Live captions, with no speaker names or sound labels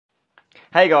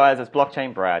Hey guys, it's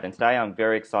BlockchainBrad, and today I'm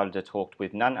very excited to talk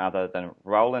with none other than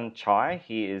Raulllen Chai.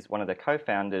 He is one of the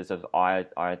co-founders of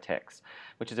IoTeX,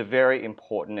 which is a very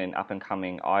important and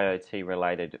up-and-coming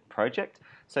IoT-related project.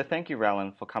 So thank you,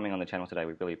 Raulllen, for coming on the channel today.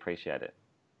 We really appreciate it.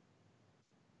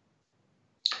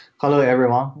 Hello,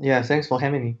 everyone. Yeah, thanks for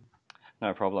having me.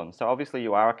 No problem. So obviously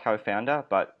you are a co-founder,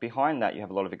 but behind that you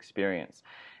have a lot of experience.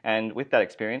 And with that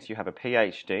experience, you have a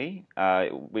PhD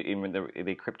in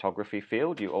the cryptography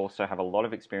field. You also have a lot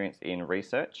of experience in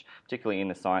research, particularly in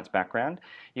the science background.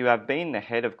 You have been the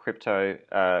head of cryptography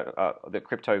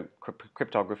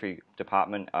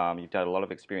department. You've done a lot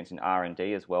of experience in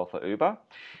R&D as well for Uber.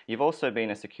 You've also been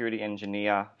a security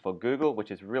engineer for Google, which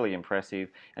is really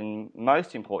impressive. And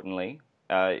most importantly,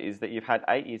 is that you've had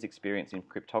 8 years experience in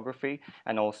cryptography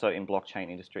and also in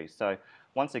blockchain industry. So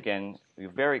once again, you're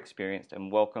very experienced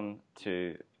and welcome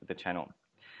to the channel.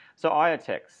 So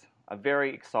IoTeX, a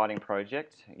very exciting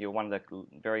project. You're one of the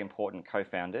very important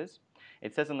co-founders.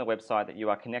 It says on the website that you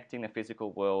are connecting the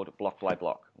physical world block by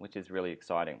block, which is really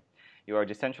exciting. You are a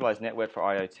decentralized network for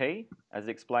IoT, as it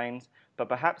explains, but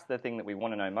perhaps the thing that we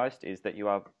want to know most is that you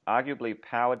are arguably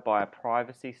powered by a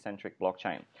privacy-centric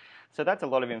blockchain. So that's a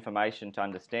lot of information to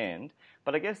understand,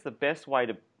 but I guess the best way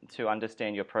to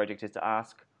understand your project is to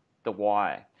ask the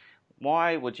why.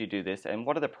 Why would you do this, and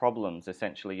what are the problems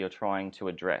essentially you're trying to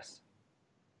address?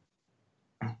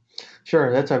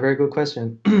 Sure, that's a very good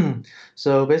question.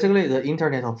 So basically, the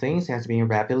Internet of Things has been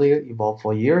rapidly evolved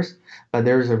for years, but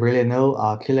there's really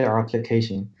no killer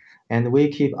application. And we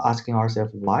keep asking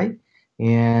ourselves why.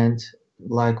 And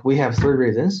like we have 3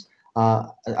 reasons.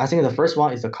 I think the first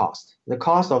one is the cost. The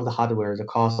cost of the hardware, the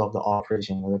cost of the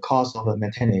operation, the cost of the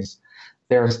maintenance.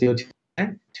 They are still too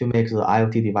high to make the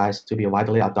IoT device to be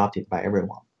widely adopted by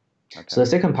everyone. Okay. So the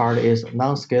second part is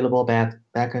non-scalable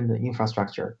backend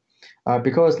infrastructure.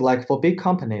 Because like for big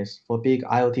companies, for big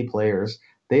IoT players,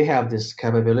 they have this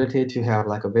capability to have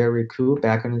like a very cool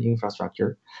backend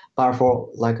infrastructure. But for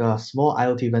like small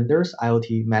IoT vendors,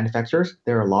 IoT manufacturers,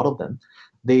 there are a lot of them.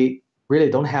 They really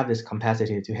don't have this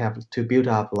capacity to build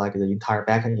up like the entire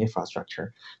backend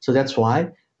infrastructure. So that's why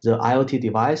the IoT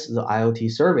device, the IoT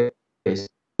service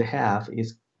they have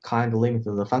is kind of limited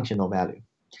to the functional value.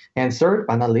 And third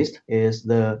but not least is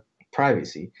the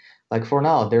privacy. Like for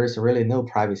now, there is really no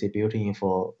privacy built in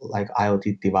for like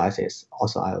IoT devices,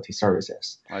 also IoT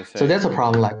services. I So see. that's a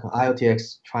problem like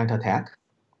IoTX trying to attack.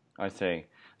 I see.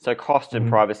 So cost and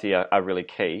privacy are really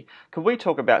key. Could we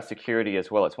talk about security as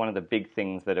well? It's one of the big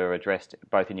things that are addressed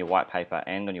both in your white paper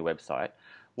and on your website.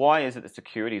 Why is it that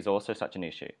security is also such an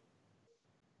issue?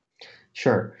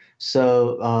 Sure.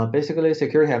 So basically,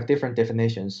 security have different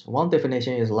definitions. One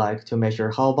definition is like to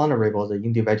measure how vulnerable the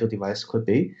individual device could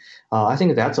be. I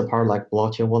think that's a part like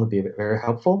blockchain won't be very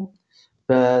helpful.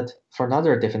 But for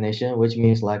another definition, which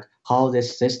means like how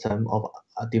this system of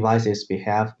devices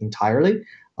behave entirely,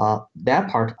 that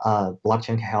part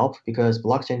blockchain can help because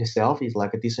blockchain itself is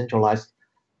like a decentralized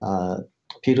uh,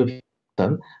 P2P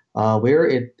system where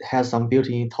it has some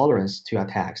built-in tolerance to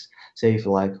attacks. Say if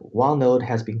like one node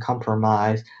has been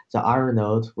compromised, the other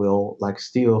node will like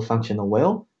still function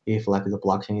well if like the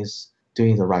blockchain is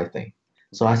doing the right thing.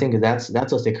 So I Okay. think that's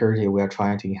a security we are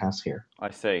trying to enhance here. I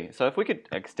see. So if we could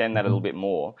extend that a little Mhm. bit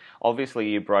more, obviously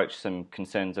you broached some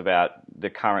concerns about the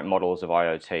current models of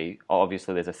IoT.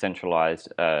 Obviously there's a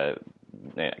centralized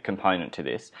component to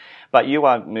this, but you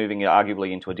are moving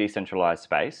arguably into a decentralized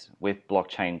space with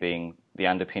blockchain being the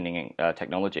underpinning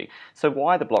technology. So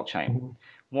why the blockchain? Mhm.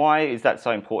 Why is that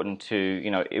so important to,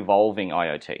 evolving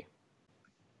IoT?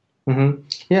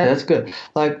 Yeah, that's good.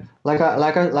 Like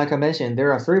I mentioned,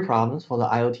 there are 3 problems for the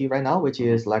IoT right now, which Hmm.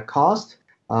 is like cost,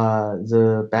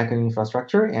 the backend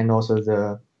infrastructure, and also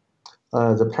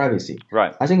the privacy.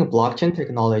 Right. I think blockchain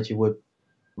technology would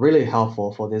really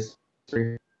helpful for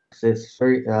three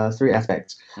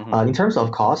aspects. Hmm. In terms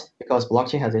of cost, because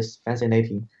blockchain has this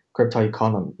fascinating crypto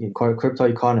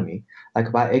economy. Like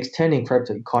by extending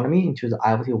crypto economy into the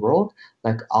IoT world,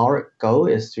 like our goal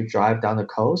is to drive down the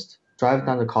cost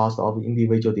of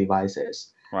individual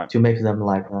devices Right. to make them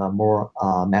like more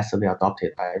massively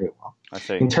adopted by everyone. I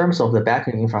see. In terms of the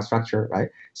backend infrastructure, right?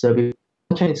 So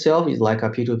blockchain itself is like a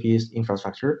P2P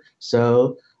infrastructure.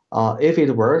 So if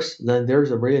it works, then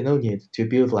there's really no need to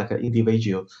build like an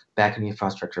individual backend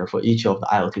infrastructure for each of the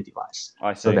IoT device.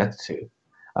 I So see. that's two.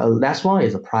 Last one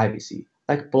is the privacy.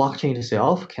 Like blockchain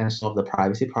itself can solve the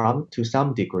privacy problem to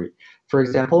some degree. For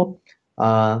example,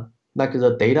 uh, like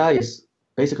the data is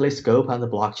basically scope on the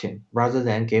blockchain rather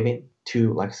than giving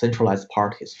to like centralized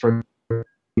parties. For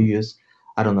you use,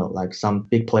 I don't know, like some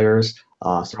big players,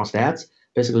 small stats.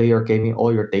 Basically, you're giving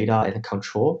all your data and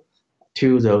control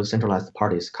to those centralized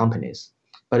parties, companies.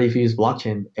 But if you use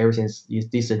blockchain, everything is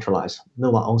decentralized. No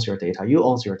one owns your data. You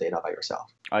own your data by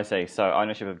yourself. I see. So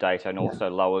ownership of data and Yeah. also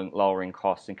lowering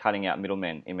costs and cutting out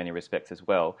middlemen in many respects as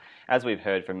well. As we've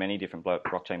heard from many different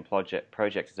blockchain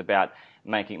projects, it's about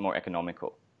making it more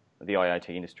economical, the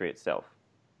IoT industry itself.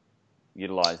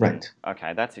 Utilizing. Right.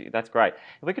 Okay, that's great.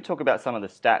 If we could talk about some of the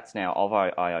stats now of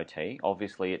IoT,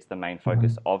 obviously it's the main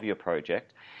focus of your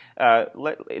project.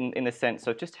 In the sense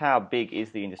of just how big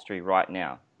is the industry right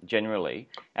now, generally,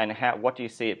 and what do you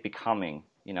see it becoming,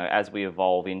 as we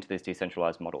evolve into these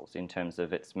decentralized models in terms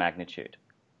of its magnitude?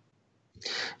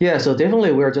 Yeah, so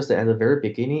definitely we're just at the very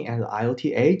beginning at the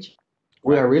IoT age.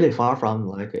 We Right, are really far from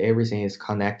like everything is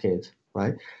connected,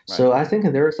 right? right. So I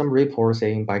think there are some reports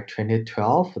saying by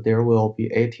 2012 there will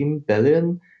be 18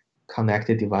 billion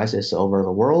connected devices over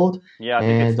the world, Yeah, I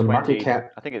think it's and the market 20.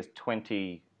 cap I think it's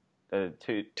 20.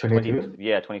 20, 22.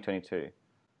 yeah, 2022.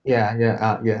 Yeah,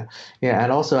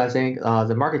 and also I think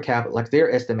the market cap, like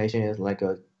their estimation is like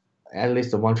at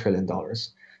least $1 trillion.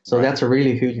 So Right. that's a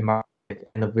really huge market,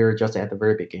 and we're just at the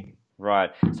very beginning.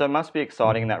 Right. So it must be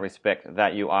exciting in that respect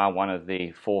that you are one of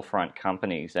the forefront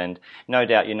companies, and no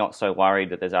doubt you're not so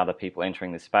worried that there's other people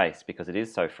entering the space because it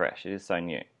is so fresh, it is so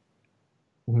new.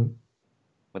 Mhm.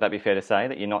 Would that be fair to say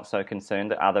that you're not so concerned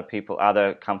that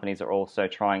other companies are also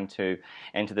trying to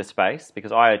enter the space?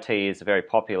 Because IoT is a very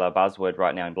popular buzzword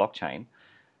right now in blockchain.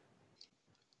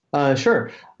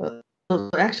 Sure. So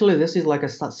actually, this is like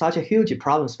such a huge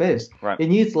problem space. Right. It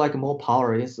needs like more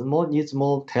power. Needs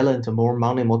more talent, more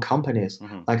money, more companies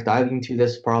Hmm. like diving into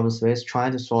this problem space,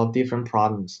 trying to solve different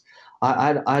problems.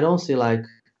 I don't see like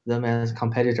them as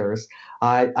competitors.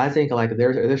 I think like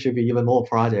there should be even more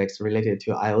projects related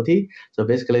to IoT. So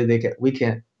basically, we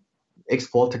can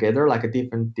explore together like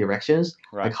different directions,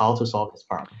 like Right. how to solve this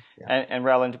problem. Yeah. And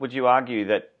Raulllen, would you argue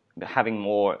that having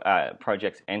more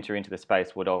projects enter into the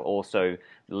space would also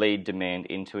lead demand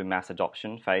into mass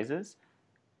adoption phases?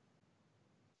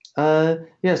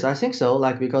 Yes, I think so.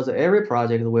 Like because every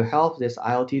project will help this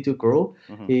IoT to grow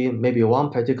Hmm. in maybe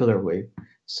one particular way.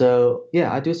 So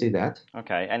yeah, I do see that.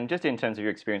 Okay, and just in terms of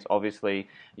your experience, obviously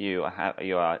you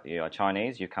are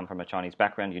Chinese. You come from a Chinese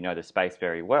background. You know the space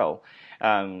very well.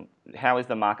 How is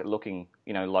the market looking,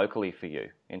 locally for you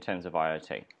in terms of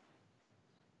IoT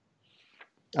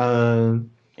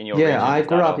Um, in your yeah, region I to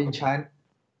grew start up off? in China.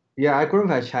 Yeah, I grew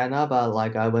up in China, but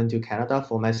like I went to Canada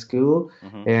for my school,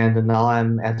 Hmm. and now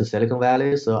I'm at the Silicon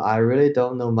Valley. So I really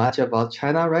don't know much about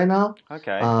China right now.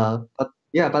 Okay.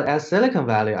 But at Silicon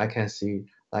Valley, I can see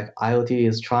like IoT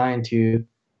is trying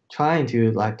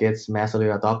to like get massively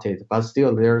adopted, but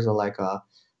still there's a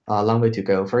long way to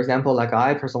go. For example, like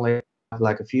I personally have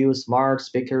like a few smart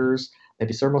speakers,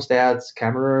 maybe thermostats,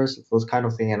 cameras, those kind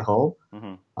of thing at home.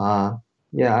 Hmm. Uh,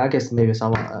 yeah, I guess maybe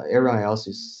everyone else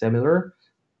is similar.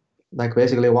 Like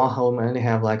basically one home only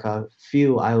have like a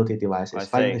few IoT I devices,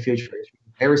 but in the see. future,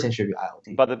 everything should be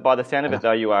IoT. But by the sound of Uh, it,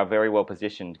 though, you are very well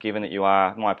positioned, given that you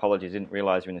are, my apologies, didn't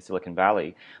realize you're in the Silicon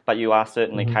Valley, but you are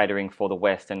certainly mhm. catering for the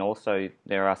West, and also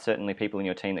there are certainly people in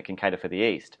your team that can cater for the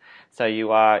East. So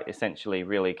you are essentially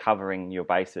really covering your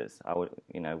bases.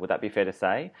 Would that be fair to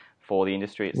say for the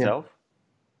industry Yeah. itself?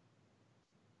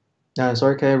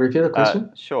 Sorry, can you repeat the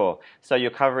question? Sure. So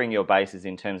you're covering your bases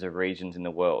in terms of regions in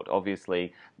the world.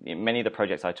 Obviously, many of the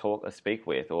projects I speak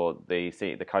with, or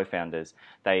the co-founders,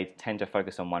 they tend to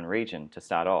focus on one region to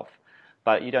start off.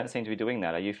 But you don't seem to be doing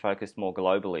that. Are you focused more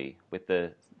globally with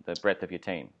the breadth of your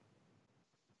team?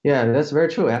 Yeah, that's very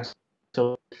true. Actually,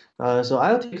 so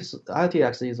IoT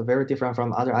actually is very different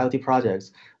from other IoT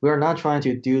projects. We are not trying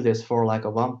to do this for like a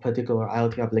one particular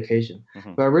IoT application.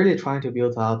 Hmm. We are really trying to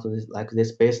build out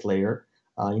this base layer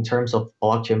in terms of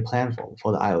blockchain platform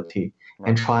for the IoT, and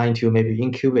Right. trying to maybe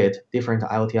incubate different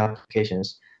IoT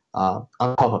applications on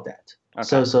top of that.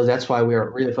 Okay. So that's why we are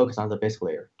really focused on the base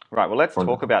layer Right, well, let's for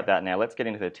talk now. about that now. Let's get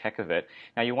into the tech of it.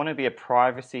 Now, you want to be a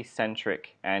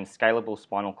privacy-centric and scalable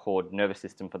spinal cord nervous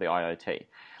system for the IoT.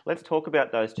 Let's talk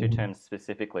about those two Mhm. terms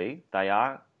specifically. They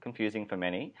are confusing for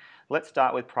many. Let's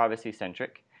start with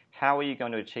privacy-centric. How are you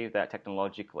going to achieve that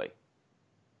technologically?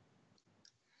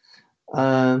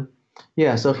 Um,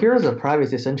 yeah, so here's a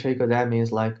privacy centric. That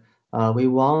means like we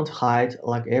won't hide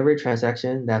like every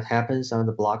transaction that happens on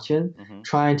the blockchain, Hmm.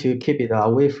 trying to keep it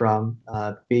away from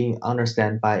being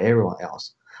understood by everyone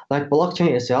else. Like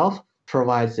blockchain itself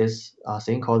provides this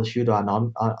thing called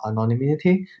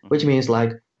anonymity, which Hmm. means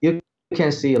like you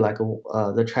can see like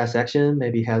the transaction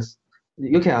maybe has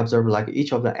you can observe like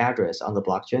each of the address on the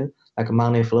blockchain, like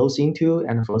money flows into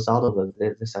and flows out of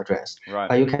this address, Right.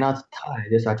 but you cannot tie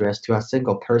this address to a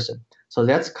single person. So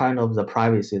that's kind of the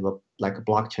privacy that like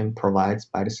blockchain provides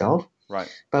by itself. Right.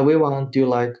 But we want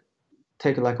to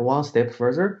take one step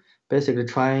further, basically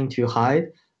trying to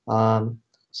hide.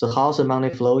 So how's the money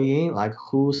flow in? Like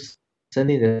who's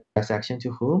sending the transaction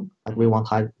to whom? Like we want to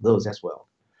hide those as well.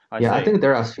 I Yeah, I see. think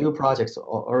there are a few projects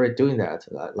already doing that.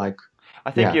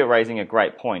 I think Yeah. you're raising a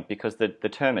great point because the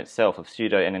term itself of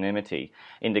pseudo-anonymity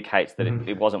indicates that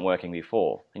it wasn't working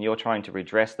before, and you're trying to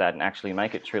redress that and actually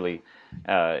make it truly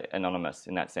anonymous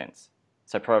in that sense.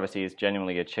 So privacy is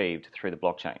genuinely achieved through the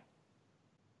blockchain.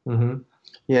 Mm-hmm.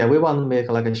 Yeah, we want to make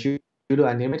like a pseudo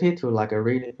anonymity to like a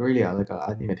really like a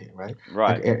anonymity, right? Like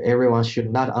Right. everyone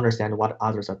should not understand what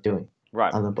others are doing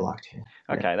Right. on the blockchain.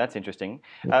 Yeah. Okay, that's interesting.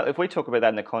 Yeah. If we talk about that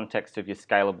in the context of your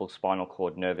scalable spinal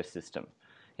cord nervous system,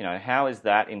 how is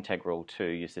that integral to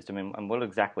your system, and what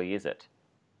exactly is it?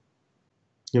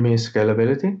 You mean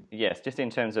scalability? Yes, just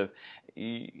in terms of,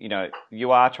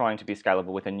 you are trying to be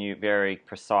scalable with a new, very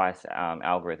precise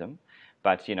algorithm,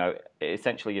 but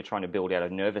essentially you're trying to build out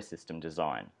a nervous system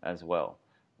design as well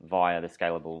via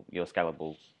your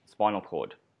scalable spinal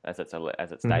cord, as it's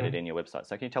stated in your website.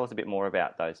 So can you tell us a bit more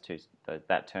about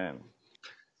that term?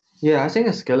 Yeah, I think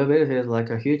scalability is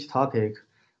like a huge topic.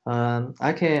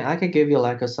 I can give you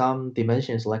like some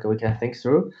dimensions like we can think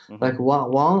through. Like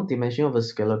one dimension of the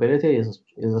scalability is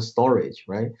the storage,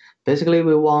 right? Basically,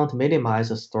 we want to minimize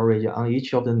the storage on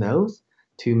each of the nodes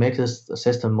to make this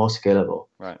system more scalable.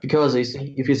 Right. Because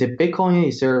if you say Bitcoin,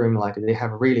 Ethereum, like they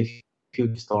have really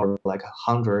huge storage, like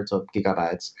hundreds of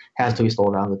gigabytes has to be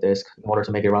stored on the disk in order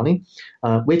to make it running,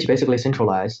 which basically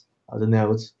centralize the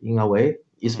nodes in a way,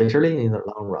 especially in the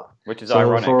long run. Which is So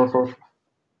ironic.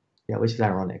 yeah, which is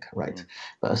ironic, right?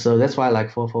 So that's why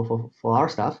like for our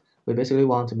stuff, we basically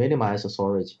want to minimize the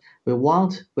storage.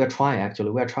 We're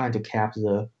trying to cap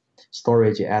the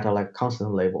storage at a like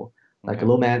constant level. Like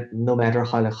Okay. no matter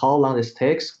how long this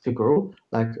takes to grow,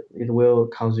 like it will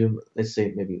consume, let's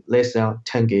say maybe less than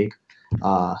 10 gig,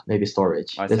 maybe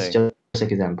storage. I That's see. just an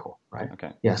example, right?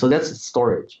 Okay. Yeah, so that's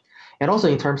storage. And also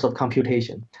in terms of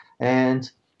computation. And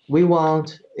we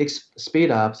want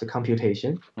speed up the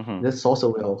computation. This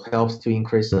also will help to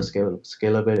increase the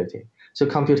scalability. So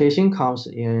computation comes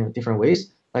in different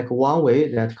ways. Like one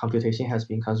way that computation has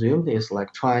been consumed is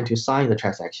like trying to sign the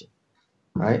transaction,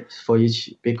 right? For each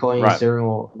Bitcoin, Right. Ethereum,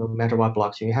 or no matter what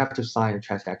blockchain, you have to sign a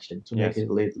transaction to make Yes. it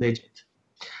legit.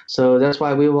 So that's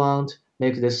why we want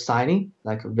make this signing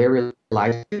like very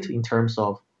light in terms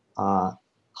of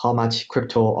how much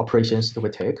crypto operations do we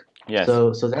take. Yes.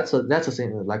 So that's a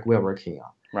thing like we're working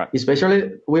on. Right.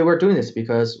 Especially we were doing this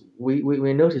because we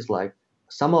noticed like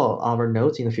some of our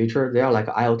nodes in the future, they are like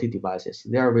IoT devices.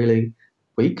 They are really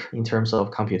weak in terms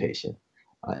of computation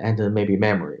and maybe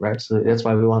memory, right? So that's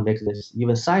why we want to make this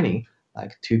even signing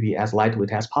like to be as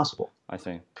lightweight as possible. I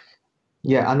see.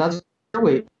 Yeah, another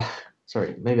way.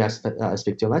 Sorry, maybe I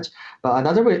speak too much. But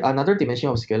another dimension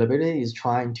of scalability is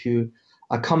trying to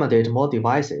accommodate more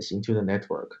devices into the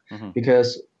network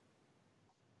because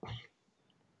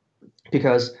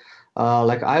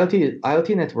like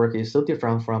IoT network is so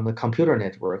different from the computer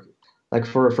network. Like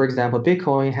for example,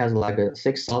 Bitcoin has like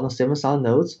 6,000, 7,000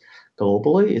 nodes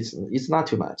globally. It's not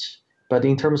too much. But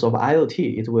in terms of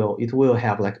IoT, it will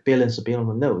have like billions of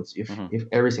nodes if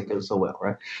everything goes so well,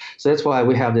 right? So that's why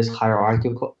we have this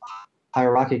hierarchical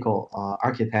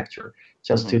architecture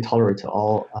just to tolerate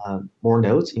all more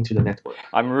nodes into the network.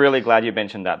 I'm really glad you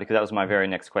mentioned that because that was my very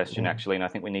next question actually, and I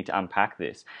think we need to unpack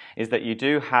this, is that you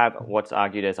do have what's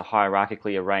argued as a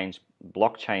hierarchically arranged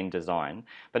blockchain design,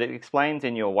 but it explains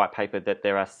in your white paper that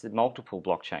there are multiple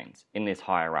blockchains in this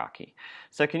hierarchy.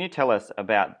 So can you tell us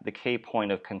about the key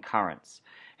point of concurrence,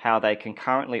 how they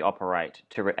concurrently operate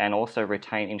and also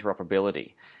retain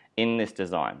interoperability in this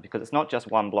design? Because it's not just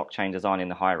one blockchain design in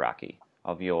the hierarchy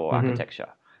of your architecture.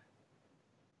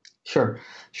 Sure.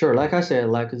 Like I said,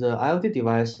 like the IoT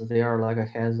device, they are like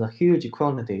has a huge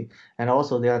quantity, and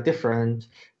also they are different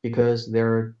because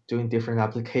they're doing different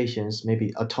applications.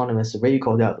 Maybe autonomous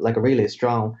vehicle that like really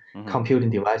strong computing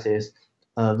devices,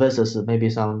 versus maybe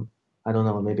some I don't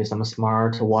know maybe some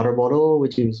smart water bottle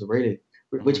which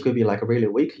could be like really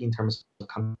weak in terms of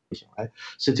computation, right?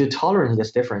 So to tolerate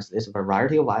this difference, this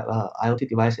variety of IoT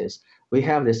devices, we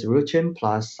have this root chain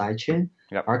plus sidechain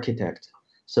architect.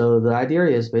 So the idea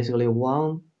is basically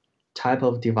one type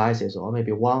of devices or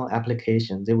maybe one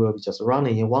application, they will be just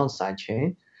running in one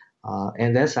sidechain.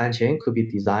 And that sidechain could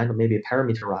be designed, maybe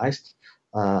parameterized,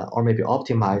 or maybe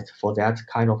optimized for that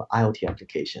kind of IoT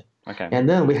application. Okay. And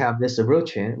then we have this root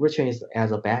chain. Root chain is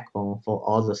as a backbone for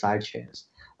all the sidechains.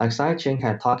 Like sidechain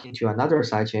can talk into another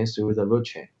sidechain through the root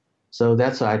chain. So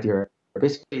that's the idea.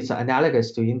 Basically, it's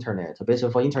analogous to internet.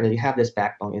 Basically, for internet, you have this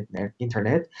backbone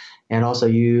internet, and also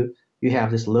you you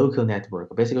have this local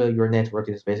network. Basically, your network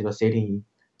is basically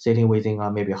sitting within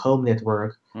maybe a home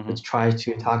network, which tries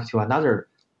to talk to another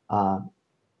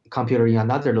computer in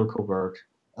another local world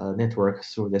network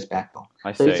through this backbone.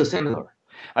 So it's a similar.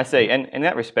 I see. And in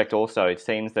that respect also, it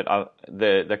seems that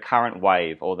the current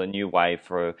wave or the new wave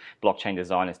for blockchain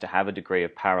design is to have a degree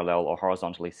of parallel or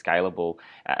horizontally scalable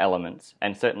elements,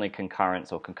 and certainly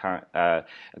concurrence or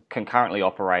concurrently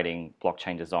operating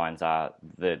blockchain designs are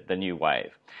the new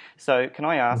wave. So can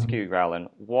I ask you, Raulllen,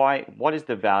 what is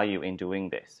the value in doing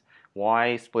this?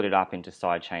 Why split it up into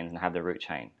side chains and have the root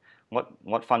chain?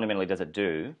 What fundamentally does it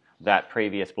do that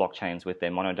previous blockchains with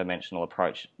their monodimensional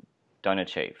approach don't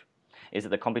achieve? Is it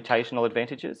the computational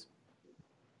advantages?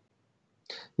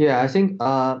 Yeah, I think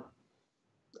no,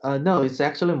 it's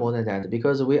actually more than that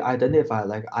because we identify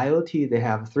like IoT, they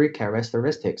have three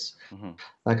characteristics.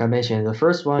 Like I mentioned, the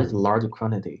first one is large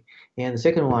quantity, and the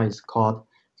second one is called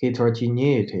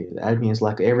heterogeneity. That means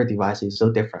like every device is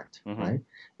so different, right?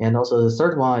 And also the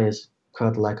third one is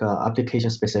called like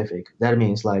application specific. That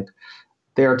means like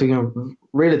they are doing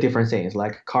really different things.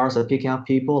 Like cars are picking up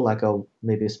people, like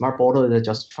maybe a smart bottle, they're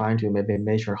just trying to maybe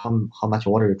measure how much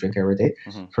water you drink every day,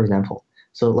 for example.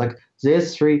 So like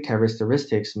these three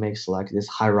characteristics makes like this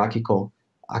hierarchical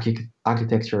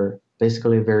architecture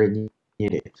basically very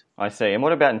needed. I see. And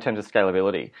what about in terms of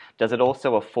scalability? Does it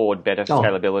also afford better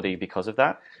scalability because of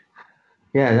that?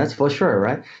 Yeah, that's for sure,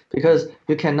 right? Because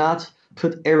you cannot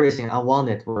put everything on one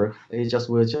network. It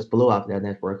will just blow up that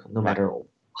network no matter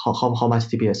how much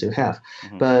TPS you have.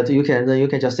 But you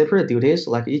can just separate duties,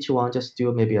 like each one just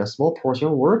do maybe a small portion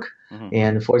of work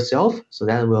and for itself. So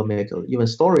that will make even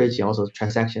storage and also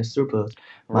transaction throughput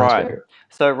much better.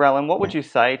 So Raulllen, what would you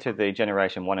say to the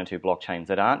generation 1 and 2 blockchains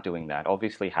that aren't doing that?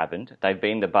 Obviously haven't. They've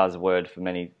been the buzzword for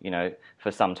many,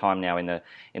 for some time now in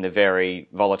the very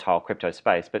volatile crypto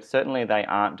space, but certainly they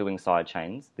aren't doing side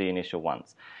chains, the initial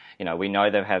ones. We know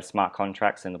they have smart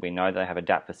contracts and we know they have a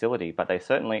DApp facility, but they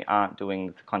certainly aren't doing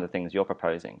the kind of things you're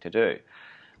proposing to do.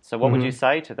 So what would you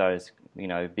say to those,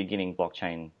 beginning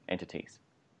blockchain entities?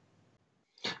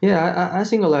 Yeah, I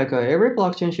think like every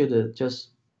blockchain should just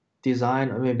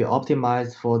design or maybe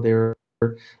optimize for their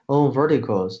own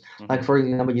verticals. Like for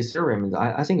example, Ethereum,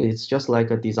 I think it's just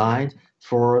like a design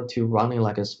to running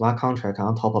like a smart contract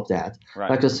on top of that.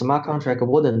 Like a smart contract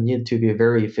wouldn't need to be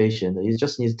very efficient. It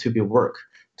just needs to be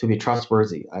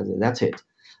trustworthy. That's it.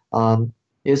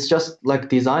 It's just like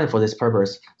designed for this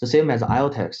purpose. The same as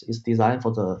IoTeX is designed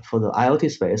for the IoT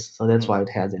space, so that's why it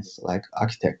has this like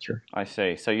architecture. I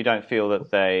see. So you don't feel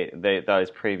that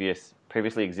those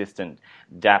previously existent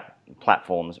DApp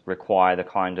platforms require the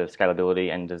kind of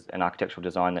scalability and architectural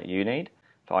design that you need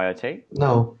for IoT?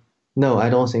 No, I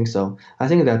don't think so. I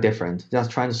think they're different.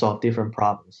 Just trying to solve different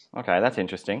problems. Okay, that's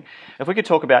interesting. If we could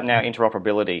talk about now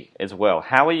interoperability as well.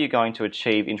 How are you going to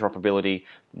achieve interoperability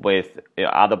with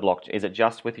other blockchains? Is it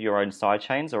just with your own side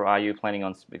chains, or are you planning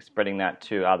on spreading that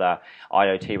to other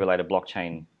IoT-related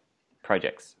blockchain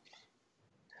projects?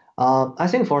 I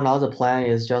think for now the plan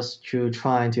is just to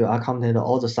try to accommodate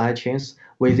all the side chains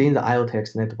within the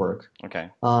IoTeX network. Okay.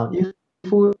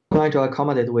 If we're going to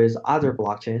accommodate with other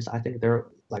blockchains, I think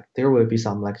there will be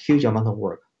some like huge amount of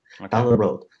work down the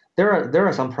road. There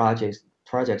are some projects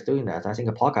doing that. I think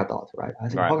Polkadot, right? I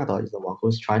think Polkadot is the one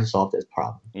who's trying to solve this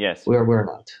problem. Yes. We're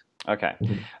not. Okay.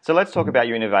 So let's talk about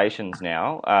your innovations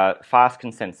now. Fast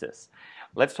consensus.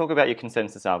 Let's talk about your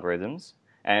consensus algorithms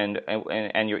and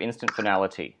your instant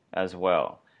finality as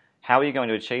well. How are you going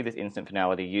to achieve this instant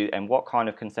finality, and what kind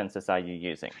of consensus are you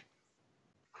using?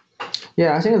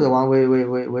 Yeah, I think the one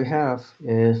we have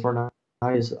for now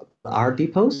is R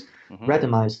depots,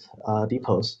 randomized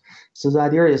depots. So the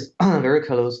idea is very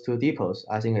close to depots.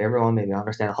 I think everyone maybe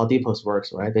understand how depots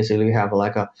works, right? Basically, you have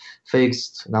like a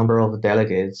fixed number of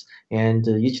delegates, and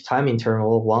each time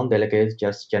interval, one delegate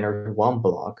just generates one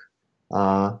block.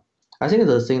 I think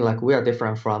the thing like we are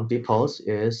different from depots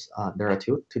is there are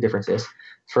two differences.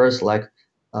 First, like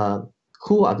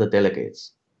who are the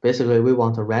delegates? Basically, we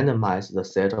want to randomize the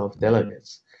set of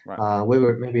delegates. We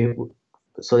will maybe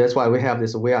so that's why we have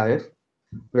this VRF,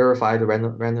 verified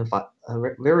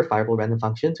verifiable random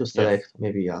function to select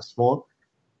maybe a small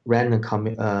random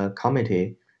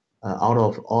committee out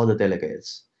of all the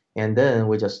delegates, and then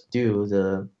we just do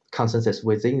the consensus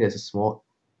within this small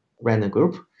random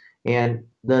group, and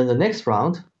then the next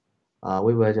round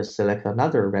we will just select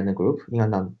another random group in a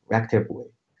non-reactive way.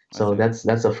 So that's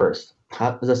the first.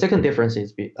 The second difference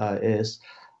is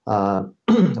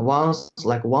once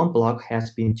like one block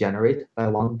has been generated by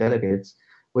one delegate,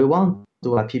 we want to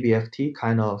do a PBFT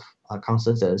kind of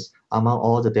consensus among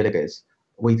all the delegates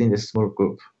within this small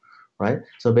group, right?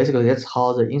 So basically, that's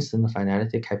how the instant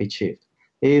finality can be achieved.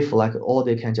 If like all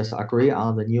they can just agree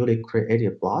on the newly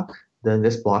created block, then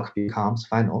this block becomes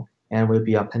final and will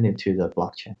be appended to the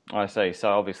blockchain. I see. So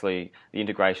obviously, the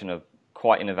integration of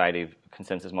quite innovative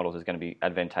consensus models is going to be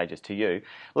advantageous to you.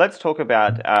 Let's talk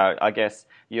about, I guess,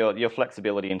 your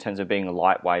flexibility in terms of being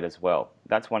lightweight as well.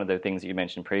 That's one of the things that you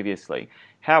mentioned previously.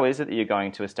 How is it that you're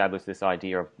going to establish this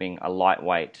idea of being a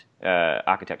lightweight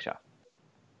architecture?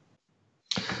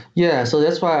 Yeah, so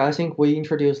that's why I think we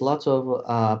introduced lots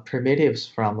of primitives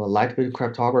from the lightweight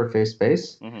cryptography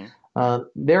space. Mm-hmm.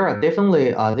 There are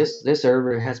definitely this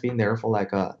server has been there for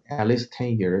like at least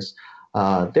 10 years.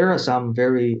 There are some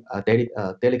very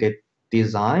delicate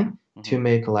design to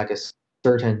make like a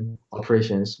certain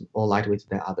operations more lightweight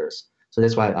than others. So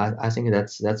that's why I think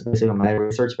that's basically my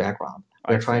research background.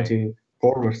 We're trying to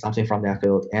forward something from that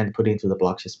field and put it into the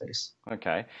blockchain space.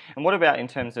 Okay. And what about in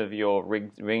terms of your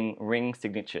ring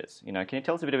signatures? Can you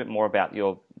tell us a bit more about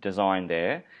your design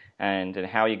there and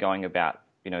how you're going about,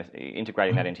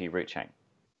 integrating that into your root chain?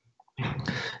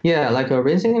 Yeah, like a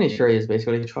ring signature is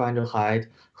basically trying to hide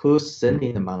who's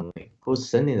sending the money, who's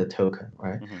sending the token,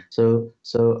 right? Mm-hmm. So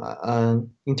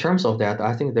in terms of that,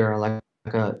 I think there are like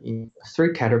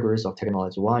three categories of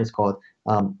technology. One is called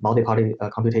multi-party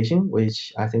computation,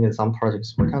 which I think some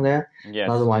projects work on that. Yes.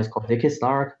 Another one is called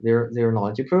Zk-Snark, zero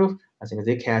knowledge proof. I think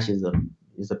Zcash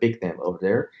is a big name over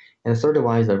there. And the third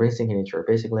one is the ring signature.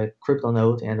 Basically,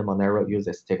 CryptoNote and Monero use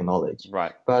this technology.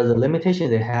 Right. But the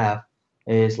limitation they have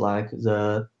is like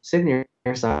the signature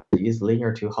size is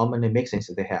linear to how many mixins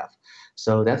they have.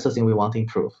 So that's the thing we want to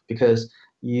improve, because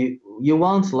you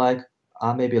want like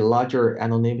maybe a larger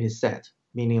anonymity set,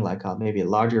 meaning like maybe a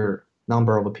larger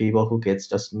number of people who gets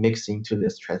just mixed into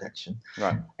this transaction.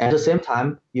 Right. At the same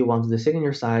time, you want the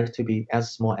signature size to be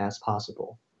as small as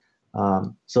possible.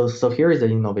 So here is the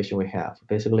innovation we have.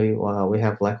 Basically, we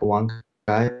have like one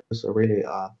guy who's really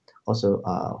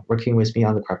also working with me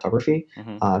on the cryptography,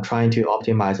 trying to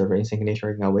optimize the ring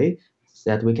signature in a way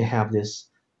that we can have this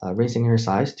ring signature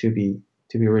size to be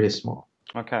really small.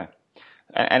 Okay.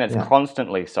 And it's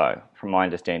constantly so, from my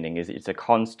understanding, is it's a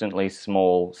constantly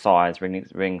small size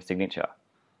ring signature.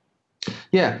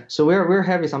 Yeah, so we're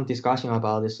having some discussion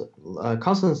about this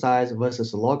constant size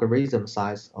versus logarithm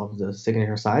size of the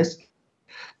signature size.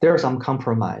 There are some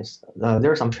compromise.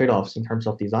 There are some trade-offs in terms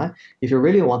of design. If you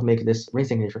really want to make this ring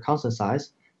signature constant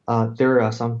size, there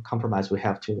are some compromise we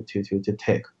have to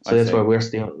take. So that's why we're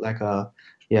still like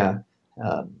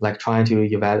like trying to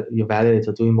evaluate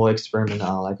or doing more experiment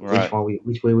on like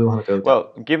which way we want to go.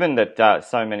 Well, given that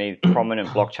so many prominent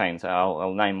blockchains,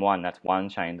 I'll name one. That's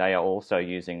OneChain. They are also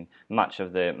using much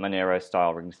of the Monero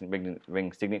style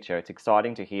ring signature. It's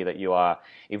exciting to hear that you are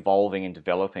evolving and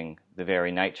developing the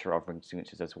very nature of ring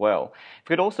signatures as well. If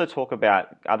we could also talk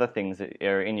about other things that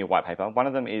are in your white paper. One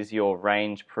of them is your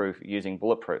range proof using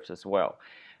bulletproofs as well.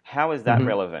 How is that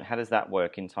relevant? How does that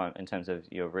work in terms of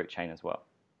your root chain as well?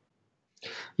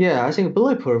 Yeah, I think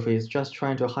bulletproof is just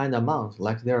trying to hide the amount.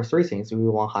 Like there are three things we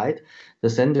want to hide: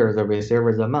 the sender, the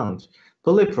receiver, the amount.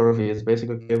 Bulletproof is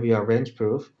basically give you a range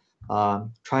proof,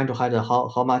 trying to hide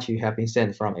how much you have been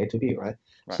sent from A to B, right?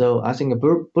 So I think a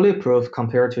bulletproof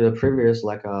compared to the previous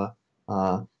like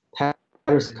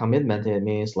Paris commitment, it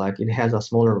means like it has a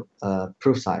smaller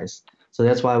proof size. So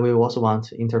that's why we also want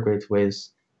to integrate with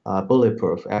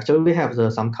bulletproof. Actually, we have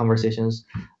some conversations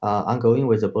ongoing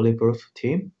with the bulletproof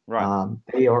team. Right.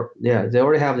 They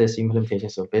already have this implementation.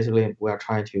 So basically, we are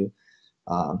trying to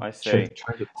I see.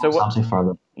 try to do something for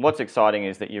them. What's exciting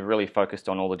is that you're really focused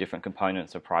on all the different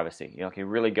components of privacy. You're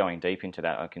really going deep into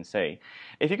that, I can see.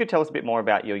 If you could tell us a bit more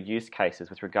about your use cases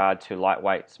with regard to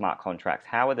lightweight smart contracts,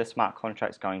 how are the smart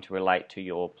contracts going to relate to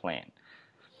your plan?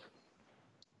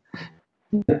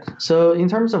 So in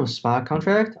terms of smart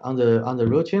contract on the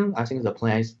root chain, I think the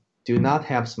plans do not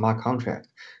have smart contract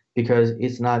because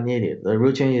it's not needed. The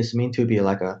root chain is meant to be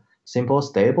like a simple,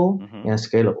 stable, and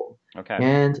scalable. Okay.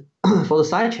 And for the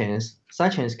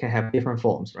sidechains can have different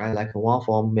forms, right? Like one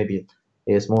form maybe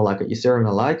is more like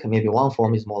Ethereum-like. Maybe one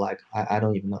form is more like I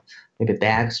don't even know. Maybe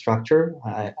DAG structure.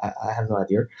 I have no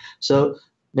idea. So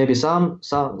maybe some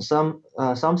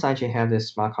sidechain have this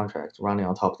smart contract running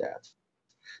on top of that.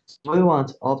 So we want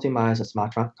to optimize a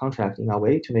smart contract in a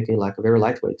way to make it like very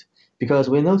lightweight, because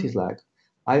we notice like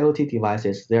IoT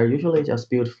devices, they're usually just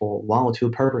built for one or two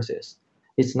purposes.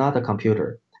 It's not a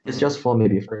computer. It's just for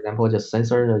maybe, for example, just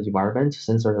sensor the environment,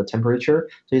 sensor the temperature.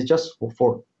 So it's just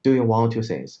for doing one or two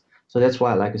things. So that's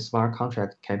why like a smart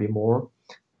contract can be more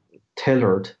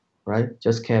tailored, right?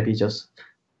 Just can be just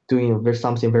doing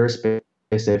something very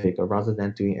specific rather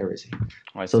than doing everything.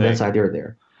 I so see. that's the idea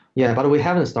there. Yeah, but we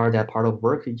haven't started that part of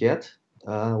work yet.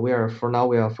 We are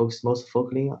focused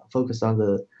on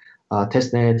the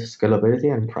testnet,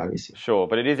 scalability, and privacy. Sure,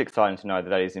 but it is exciting to know that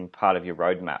that is in part of your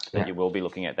roadmap, that Yeah, you will be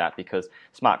looking at that because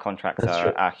smart contracts that's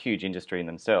true. are a huge industry in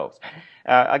themselves.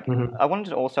 Uh, I, Hmm. I wanted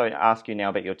to also ask you now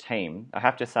about your team. I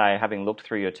have to say, having looked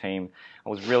through your team, I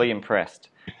was really impressed.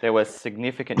 There was a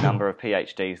significant number of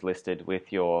PhDs listed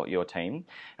with your team,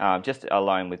 just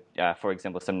alone with, for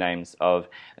example, some names of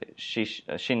Xin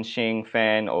Xing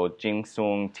Fan or Jing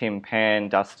Sung, Tim Pan,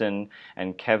 Dustin,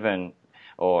 and Kevin,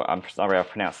 or I'm sorry I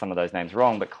pronounced some of those names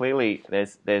wrong, but clearly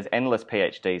there's endless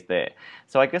PhDs there.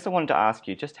 So I guess I wanted to ask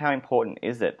you, just how important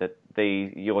is it that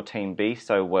your team be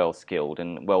so well skilled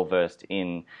and well versed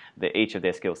in each of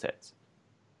their skill sets?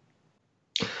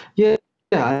 Yeah,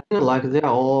 yeah, I feel like they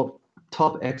are all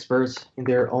top experts in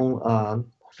their own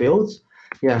fields.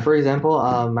 Yeah, for example,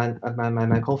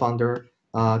 my co-founder,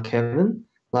 Kevin,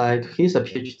 like he's a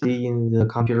PhD in the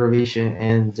computer vision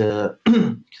and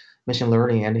machine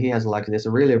learning, and he has like this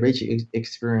really rich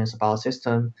experience about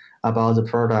system, about the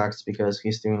products because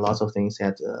he's doing lots of things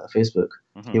at Facebook.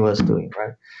 He Hmm. was doing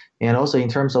right, and also in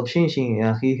terms of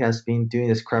Xinxin, he has been doing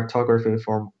this cryptography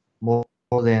for more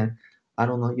than I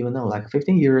don't know, even know, like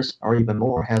 15 years or even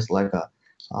more, has like a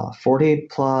 40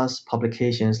 plus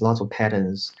publications, lots of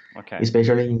patents, Okay.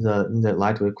 especially in the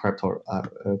lightweight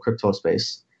crypto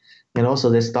space. And also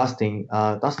this Dustin,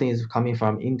 Dustin is coming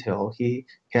from Intel. He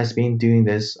has been doing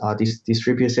this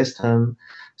distributed system,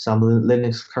 some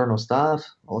Linux kernel stuff,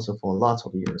 also for lots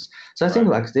of years. So I think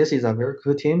Right. like this is a very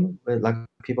good team with like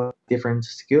people with different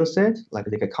skill set, like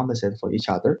they can compensate for each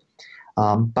other.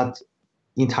 But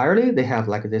entirely they have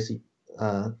like this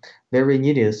uh, very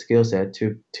needed skill set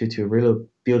to really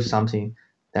build something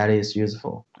that is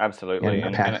useful and Absolutely,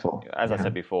 and impactful. as I Yeah.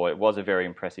 said before, it was a very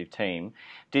impressive team.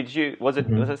 Did you was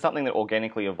Mhm. it something that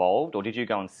organically evolved, or did you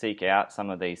go and seek out some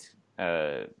of these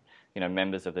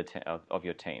members of of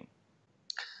your team?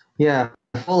 Yeah,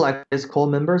 I feel like it's core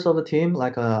members of the team,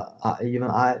 like even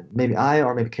I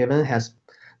or maybe Kevin has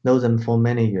known them for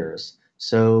many years.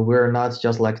 So we're not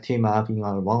just like team up in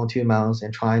 1 or 2 months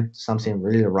and trying Hmm. something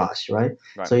really rush, right?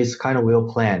 Right. So it's kind of well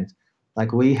planned.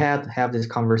 Like we had have this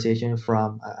conversation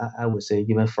from I would say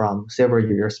even from several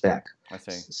years back, I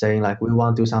see. saying like we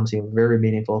want to do something very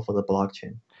meaningful for the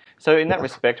blockchain. So in that Yeah.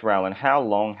 respect, Raullin, how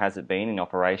long has it been in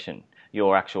operation,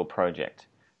 your actual project,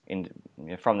 in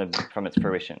from its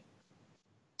fruition?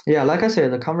 Yeah, like I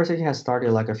said, the conversation has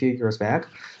started like a few years back.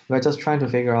 We're just trying to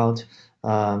figure out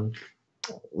um,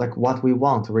 like what we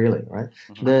want really, right?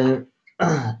 Hmm. Then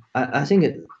I think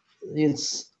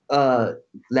it's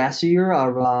last year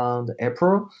around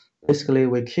April. Basically,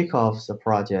 we kick off the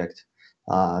project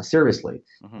seriously.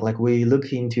 Hmm. Like we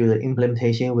look into the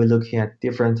implementation, we're looking at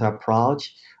different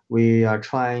approach. We are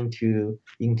trying to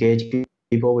engage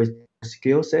people with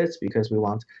skill sets because we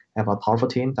want to have a powerful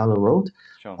team down the road.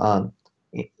 Sure. Um,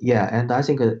 yeah, and I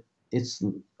think it's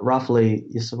roughly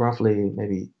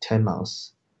maybe 10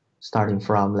 months starting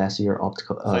from last year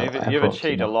So you've April to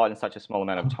achieved a now. lot in such a small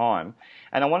amount of time.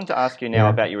 And I wanted to ask you now Yeah.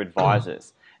 about your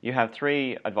advisors. You have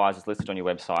three advisors listed on your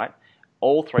website.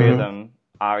 All three of Hmm. them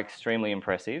are extremely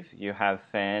impressive. You have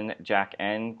Fan, Jack,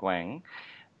 and Guang.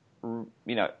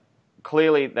 You know,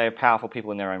 clearly they're powerful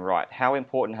people in their own right. How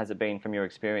important has it been from your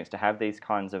experience to have this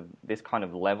kind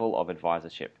of level of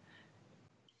advisorship?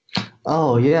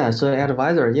 Oh yeah, so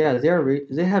advisor, yeah,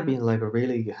 they have been like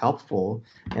really helpful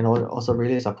and also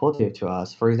really supportive to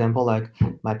us. For example, like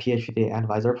my PhD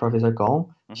advisor, Professor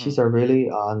Gong, Hmm. she's a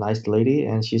really nice lady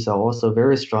and she's also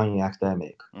very strong in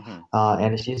academic. Hmm.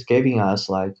 And she's giving us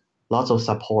like lots of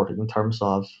support in terms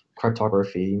of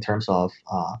cryptography, in terms of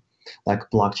like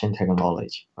blockchain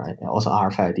technology, right? And also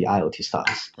RFID, IoT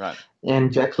stuff. Right.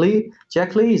 And Jack Lee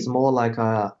is more like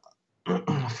a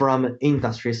from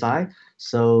industry side.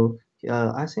 So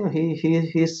I think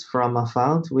he's from a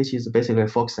fund which is basically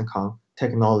focusing on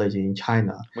technology in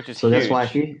China. Which is So that's why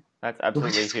huge. he, That's which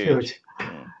absolutely is huge. huge.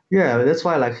 Mm. Yeah, that's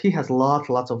why like he has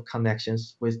lots of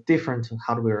connections with different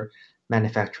hardware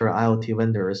manufacturer, IoT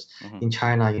vendors Hmm. in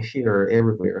China, in here,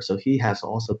 everywhere. So he has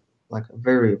also like a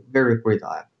very great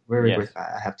guy, very Yes. great guy.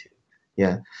 I have to,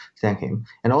 yeah, thank him.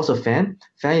 And also Fan,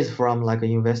 Fan is from like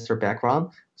an investor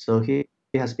background, so he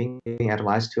has been giving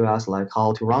advice to us like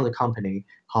how to run the company,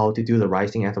 how to do the right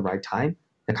thing at the right time,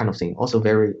 that kind of thing. Also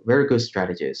very good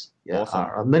strategies. Yeah,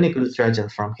 Awesome. many good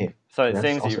strategies from him. So So it that's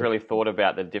seems that you've also really thought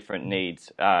about the different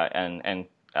needs and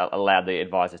allowed the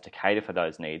advisors to cater for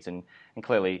those needs, and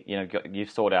clearly, you've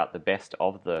sought out the best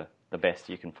of the the best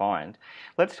you can find.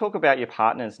 Let's talk about your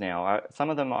partners now. Some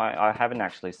of them I haven't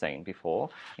actually seen before.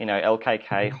 You know,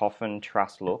 LKK, Hoffen,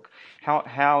 Trustlook.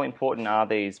 How important are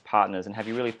these partners, and have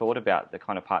you really thought about the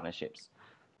kind of partnerships?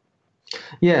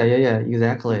 Yeah,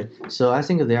 exactly. So I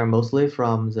think they are mostly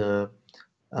from the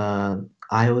uh,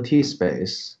 IoT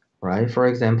space, right? For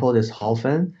example, this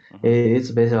Hoffen,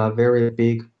 it's basically a very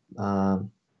big, how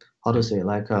to say,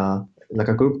 like a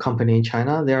group company in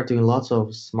China. They are doing lots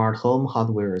of smart home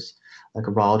hardwares, like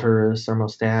routers,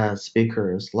 thermostats,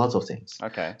 speakers, lots of things.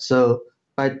 Okay. So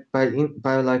by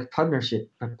like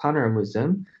partnering with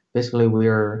them, basically we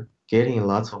are getting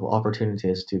lots of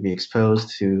opportunities to be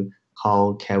exposed to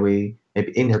how can we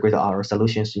maybe integrate our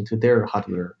solutions into their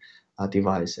hardware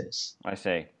devices. I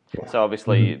see. Yeah. So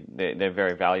obviously they're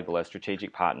very valuable as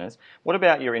strategic partners. What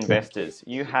about your investors?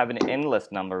 You have an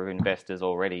endless number of investors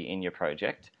already in your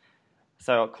project.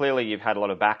 So clearly you've had a lot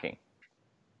of backing.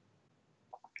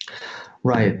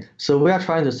 Right. So we are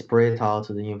trying to spread out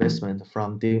the investment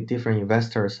from different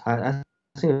investors. I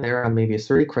think there are maybe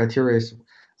three criteria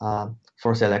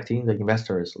for selecting the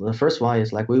investors. The first one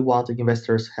is like we want the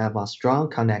investors have a strong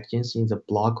connections in the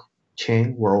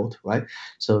blockchain world, right?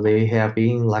 So they have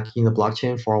been like in the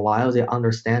blockchain for a while. They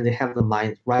understand. They have the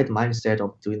right mindset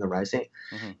of doing the right thing.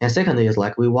 And secondly is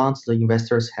like we want the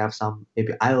investors have some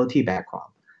maybe IoT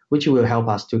background, which will help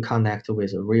us to connect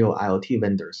with real IoT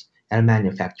vendors and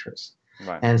manufacturers.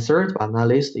 Right. And third but not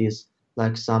least is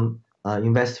like some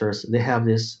investors, they have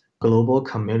this global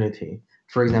community.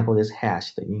 For example, this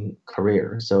hashed in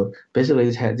Korea. So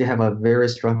basically, they have a very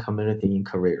strong community in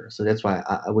Korea. So that's why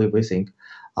we think,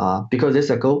 because it's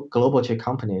a global chip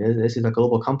company, this is a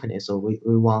global company. So we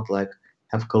want like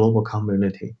have global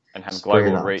community. And have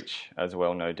global reach as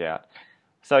well, no doubt.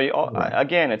 So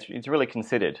again, it's really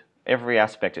considered. Every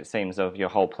aspect, it seems, of your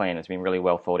whole plan has been really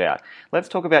well thought out. Let's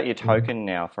talk about your token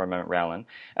now for a moment, Raulllen.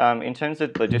 In terms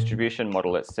of the distribution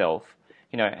model itself,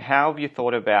 you know, how have you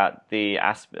thought about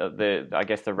I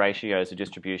guess the ratios of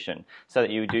distribution so that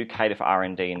you do cater for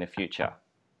R&D in the future,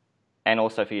 and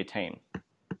also for your team?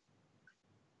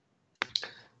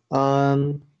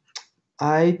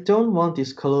 I don't want to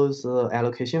disclose the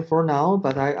allocation for now,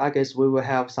 but I guess we will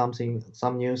have some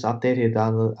news updated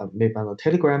on maybe on the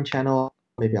Telegram channel,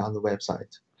 maybe on the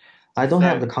website. I don't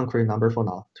have the concrete number for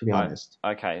now, to be honest.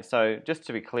 Okay, so just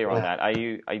to be clear on that, are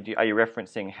you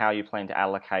referencing how you plan to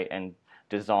allocate and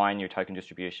design your token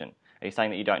distribution? Are you saying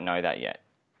that you don't know that yet?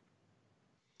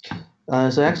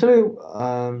 So actually,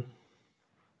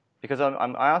 because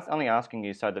I'm only asking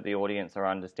you so that the audience are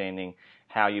understanding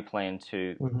how you plan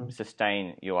to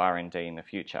sustain your R&D in the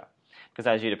future. Because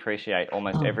as you'd appreciate,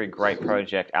 almost every great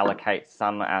project allocates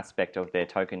some aspect of their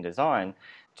token design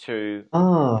to...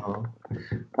 Oh,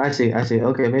 I see.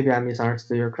 Okay, maybe I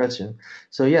misunderstood your question.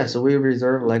 So yeah, so we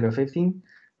reserve like a 15%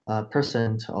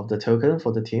 of the token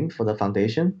for the team, for the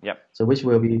foundation. Yep. So which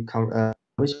will be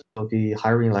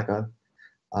hiring like a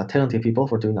talented people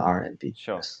for doing the R&D.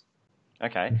 Sure. Yes.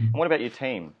 Okay. And what about your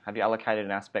team? Have you allocated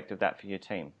an aspect of that for your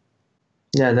team?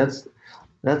 Yeah,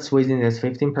 that's within this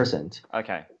 15%.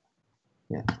 Okay.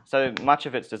 Yeah. So much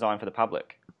of it's designed for the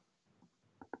public.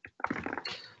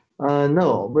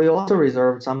 No, we also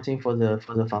reserve something for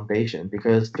the foundation,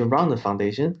 because to run the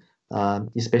foundation,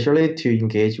 especially to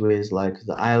engage with like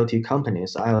the IoT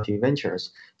companies, IoT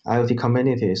ventures, IoT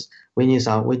communities, we need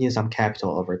some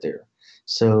capital over there.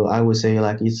 So I would say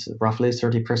like it's roughly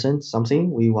 30%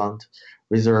 something we want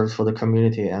reserved for the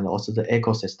community and also the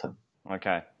ecosystem.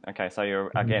 Okay. So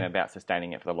you're again about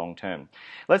sustaining it for the long term.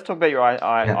 Let's talk about your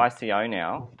ICO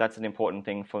now. That's an important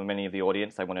thing for many of the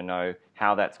audience. They want to know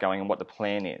how that's going and what the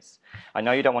plan is. I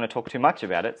know you don't want to talk too much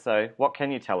about it, so what can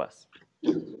you tell us?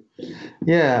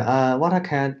 Yeah, what I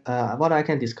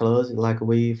can disclose, like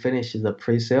we finished the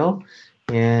pre-sale,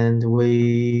 and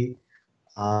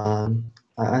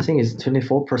I think it's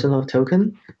 24% of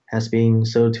token has been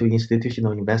sold to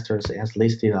institutional investors as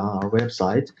listed on our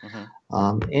website.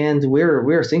 And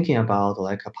we're thinking about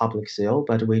like a public sale,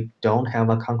 but we don't have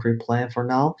a concrete plan for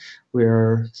now.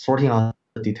 We're sorting out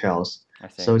the details.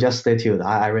 So just stay tuned.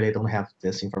 I really don't have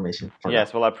this information for now.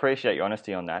 Well, I appreciate your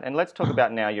honesty on that. And let's talk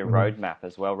about now your roadmap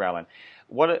as well, Raulllen.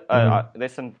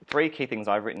 There's three key things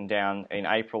I've written down in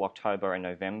April, October, and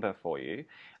November for you,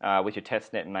 with your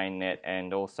testnet, mainnet,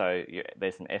 and also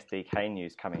there's some SDK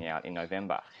news coming out in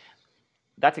November.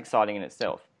 That's exciting in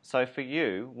itself. So for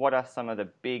you, what are some of the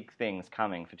big things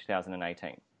coming for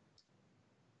 2018?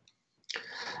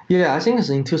 Yeah, I think it's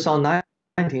in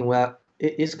 2019 where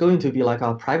it's going to be like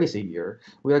our privacy year.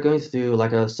 We are going to do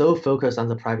like a sole focus on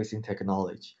the privacy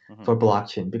technology for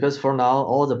blockchain, because for now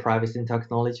all the privacy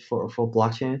technology for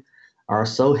blockchain are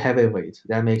so heavyweight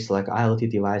that makes like IoT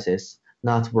devices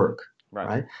not work, Right.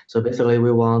 right? So basically,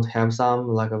 we want to have some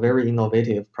like a very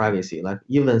innovative privacy, like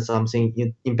even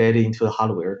something embedded into the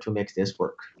hardware to make this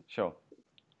work. Sure.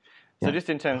 So Yeah. just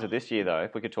in terms of this year, though,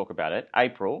 if we could talk about it,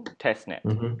 April, testnet.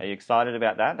 hmm Are you excited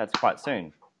about that? That's quite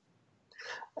soon.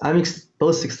 I'm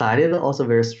both excited, also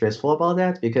very stressful about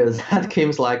that because that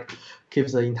keeps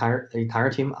the entire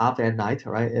team up at night,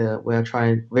 right? We are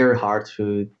trying very hard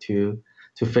to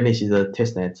finish the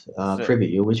testnet So,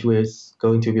 preview, which is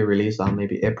going to be released on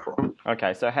maybe April.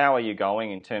 okay, so how are you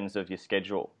going in terms of your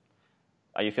schedule?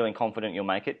 Are you feeling confident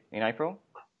you'll make it in April?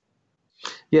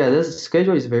 Yeah, this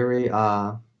schedule is very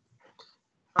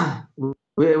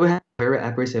we have a very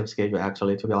aggressive schedule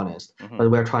actually, to be honest, Hmm. but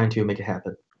we're trying to make it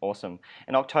happen. Awesome.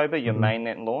 In October, your hmm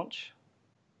mainnet launch.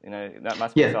 That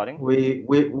must be Yeah, exciting.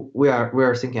 we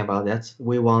are thinking about that.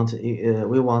 We want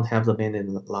to have the main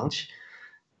launch.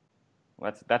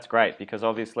 That's great because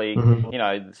obviously, hmm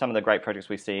some of the great projects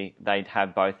we see, they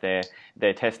have both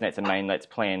their test nets and mainnets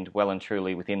planned well and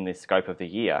truly within this scope of the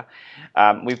year.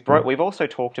 We've also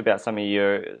talked about some of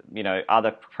your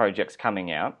other projects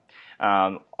coming out.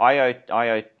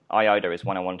 IOTA is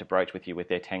one I wanted to broach with you with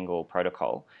their Tangle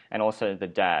protocol and also the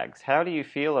DAGs. How do you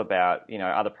feel about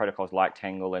other protocols like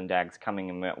Tangle and DAGs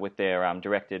coming out with their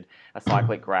directed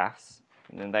acyclic graphs?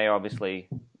 And they are obviously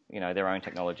their own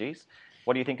technologies.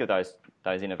 What do you think of those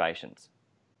innovations?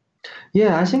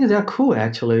 Yeah, I think they're cool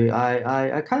actually.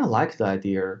 I kind of like the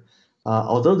idea.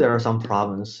 Although there are some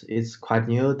problems, it's quite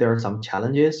new. There are some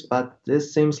challenges, but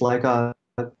this seems like a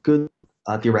good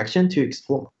direction to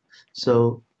explore.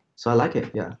 So I like it.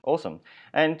 Yeah. Awesome.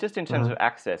 And just in terms Uh, of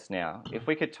access now, if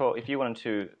we could talk, if you wanted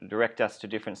to direct us to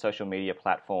different social media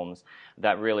platforms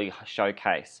that really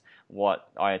showcase what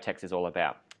IoTeX is all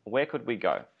about, where could we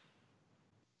go?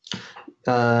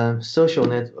 social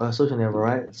network,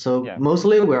 right? So Yeah.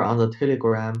 mostly we're on the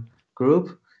Telegram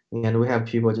group, and we have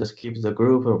people just keep the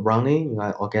group running in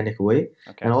an organic way.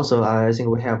 And Okay. also, I think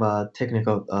we have a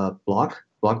technical blog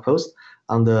post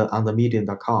on the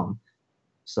medium.com.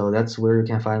 So that's where you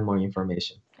can find more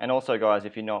information. And also, guys,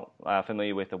 if you're not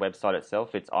familiar with the website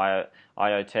itself, it's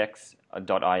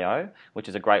IoTeX.io, which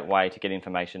is a great way to get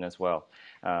information as well.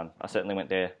 I certainly went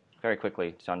there very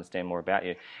quickly to understand more about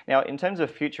you. Now, in terms of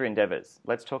future endeavors,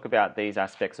 let's talk about these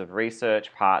aspects of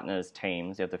research, partners,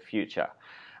 teams of the future.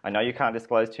 I know you can't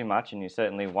disclose too much, and you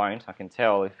certainly won't. I can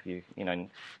tell if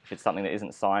if it's something that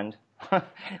isn't signed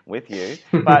with you.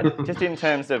 But just in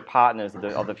terms of partners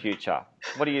of the future,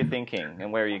 what are you thinking,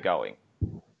 and where are you going?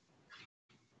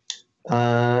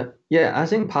 Yeah, I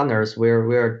think partners,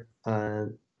 there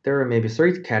are maybe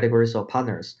three categories of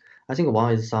partners. I think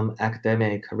one is some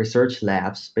academic research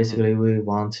labs. Hmm. Basically, we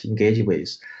want to engage with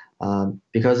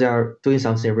because they are doing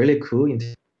something really cool in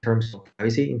terms of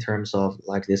privacy, in terms of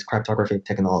like this cryptography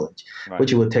technology, Right.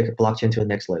 which would take blockchain to the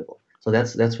next level. So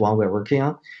that's one we're working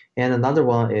on. And another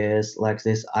one is like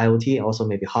this IoT, also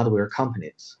maybe hardware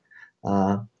companies.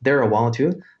 There are one or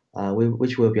two,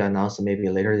 which will be announced maybe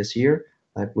later this year.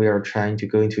 Like we are trying to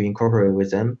go into incorporate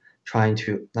with them, trying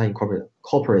to not incorporate,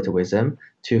 cooperate with them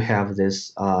to have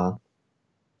this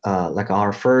like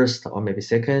our first or maybe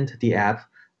second the app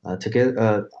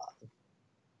together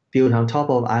built on top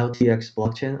of IoTeX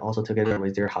blockchain, also together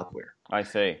with their hardware. I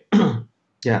see.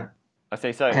 Yeah, I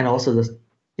see. So, and also the sorry, go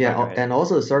yeah, ahead. and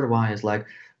also the third one is like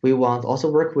we want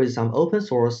also work with some open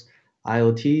source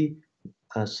IoT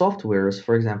softwares,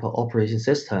 for example, operation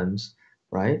systems,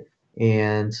 right?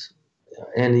 And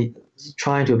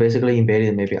trying to basically embed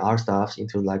it, maybe our stuff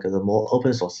into like the more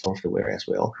open source software as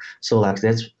well. So like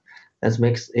that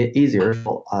makes it easier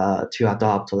to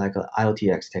adopt like a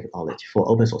IoTX technology for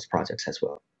open source projects as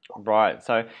well. Right.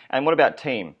 So, and what about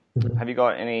team? Mhm. Have you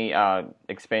got any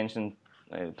expansion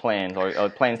plans or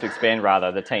plans to expand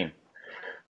rather the team?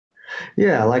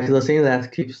 Yeah, like the thing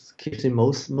that keeps it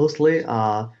mostly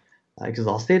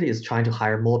exhausted is trying to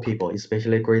hire more people,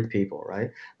 especially great people, right?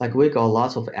 Like we got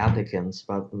lots of applicants,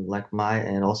 but like my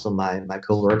and also my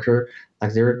coworker,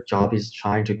 like their job is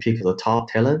trying to pick the top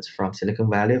talents from Silicon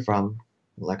Valley, from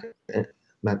like uh,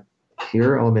 ma-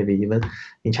 here or maybe even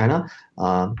in China,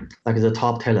 like the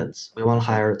top talents. We want to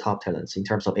Okay. hire top talents in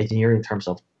terms of engineering, in terms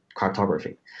of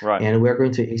cartography, Right. and we're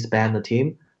going to expand the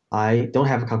team. I don't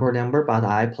have a concrete number, but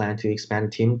I plan to expand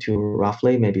the team to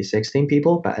roughly maybe 16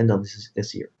 people by end of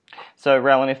this year. So,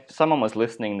 Raulllen, if someone was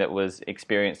listening that was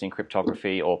experienced in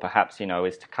cryptography or perhaps,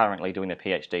 is currently doing a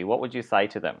PhD, what would you say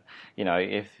to them?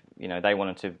 If, they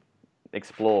wanted to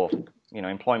explore,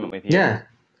 employment with you. Yeah,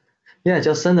 yeah,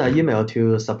 just send an email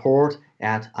to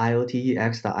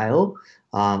support@iotex.io,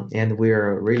 and we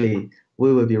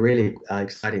will be really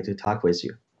excited to talk with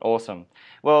you. Awesome.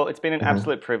 Well, it's been an Uh-huh.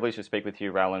 absolute privilege to speak with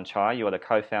you, Raulllen Chai. You are the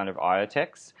co-founder of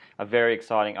IoTeX, a very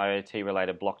exciting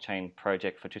IoT-related blockchain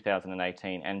project for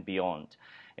 2018 and beyond.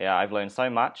 Yeah, I've learned so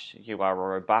much. You are a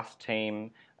robust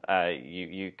team.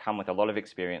 You come with a lot of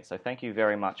experience. So thank you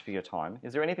very much for your time.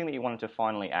 Is there anything that you wanted to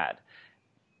finally add?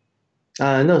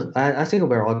 No, I think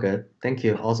we're all good. Thank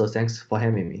you. Also, thanks for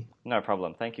having me. No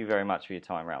problem. Thank you very much for your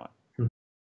time, Raulllen.